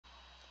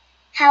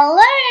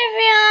Hello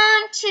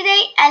everyone!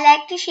 Today I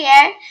like to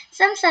share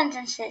some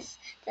sentences.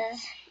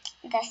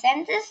 The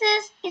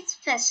sentences is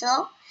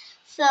special.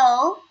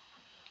 So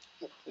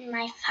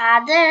my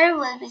father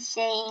will be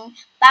saying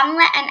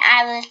Bangla and I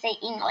will say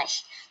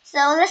English. So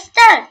let's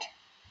start.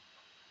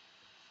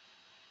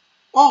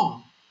 Oh,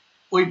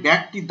 ওই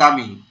ব্যাগটি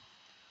দামি।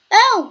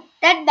 Oh,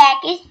 that bag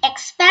is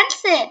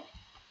expensive.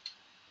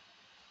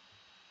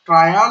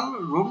 Trial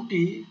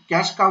রুমটি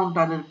cash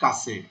কাউন্টারের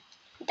কাছে।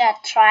 The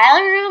trial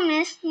room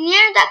is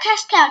near the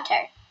cash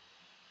counter.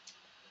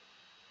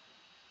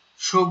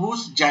 সবুজ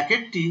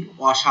জ্যাকেটটি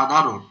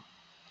অসাধারণ।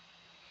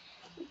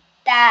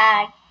 The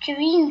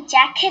green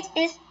jacket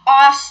is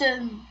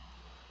awesome.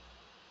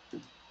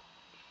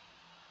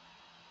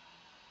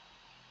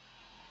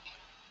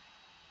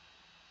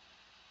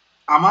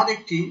 আমার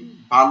একটি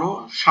ভালো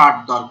শার্ট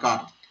দরকার।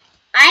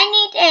 I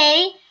need a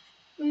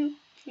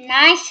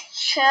nice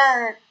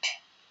shirt.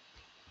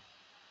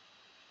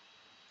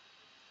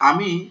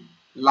 আমি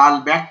লাল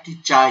ব্যাগটি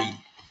চাই।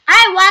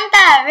 I want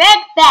the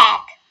red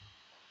bag.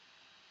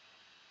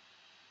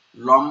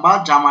 লম্বা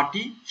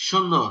জামাটি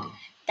সুন্দর।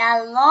 The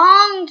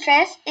long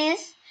dress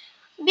is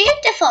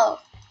beautiful.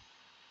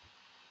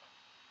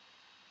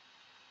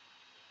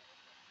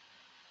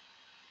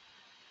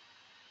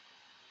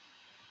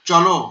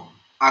 চলো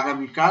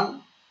আগামীকাল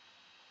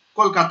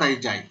কলকাতায়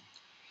যাই।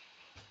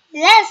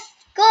 Let's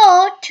go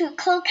to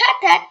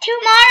Kolkata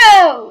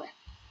tomorrow.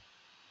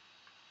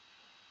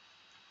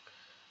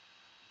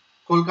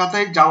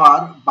 কলকাতায়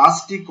যাওয়ার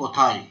বাসটি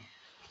কোথায়?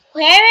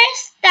 Where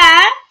is the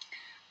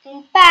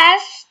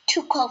bus to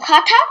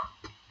Kolkata?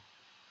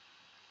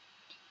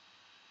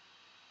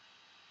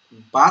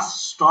 বাস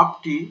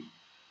স্টপটি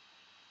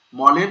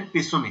মলের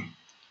পেছনে।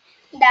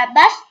 The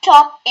bus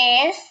stop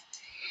is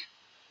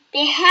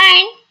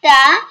behind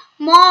the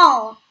mall.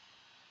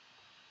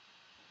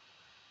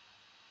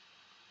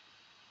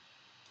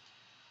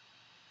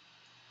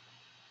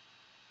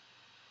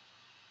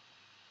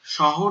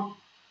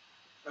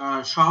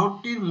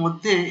 শহরটির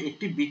মধ্যে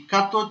একটি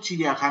বিখ্যাত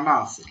চিড়িয়াখানা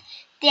আছে।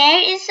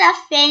 There is a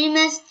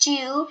famous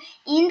zoo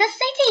in the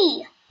city.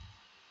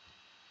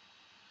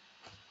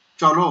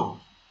 চলো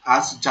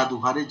আজ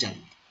জাদুঘরে যাই।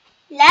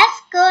 Let's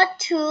go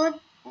to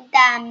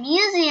the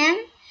museum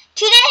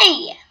today.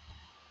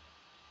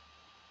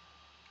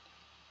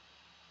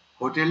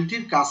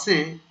 হোটেলটির কাছে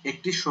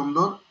একটি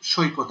সুন্দর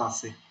সৈকত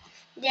আছে।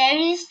 There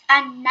is a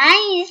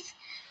nice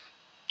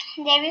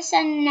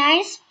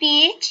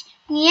beach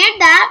near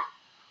the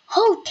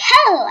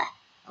hotel.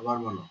 আবার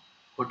বলো,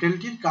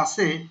 হোটেলটির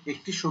কাছে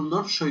একটি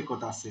সুন্দর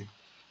সৈকত আছে।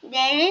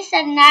 There is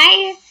a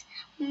nice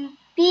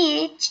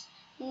beach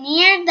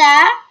near the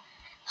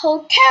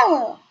hotel.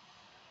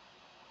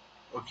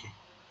 Okay.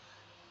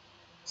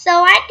 So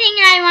I think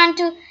I want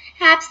to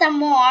have some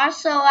more.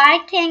 So I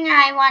think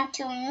I want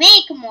to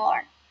make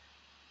more.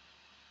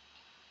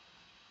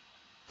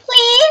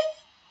 Please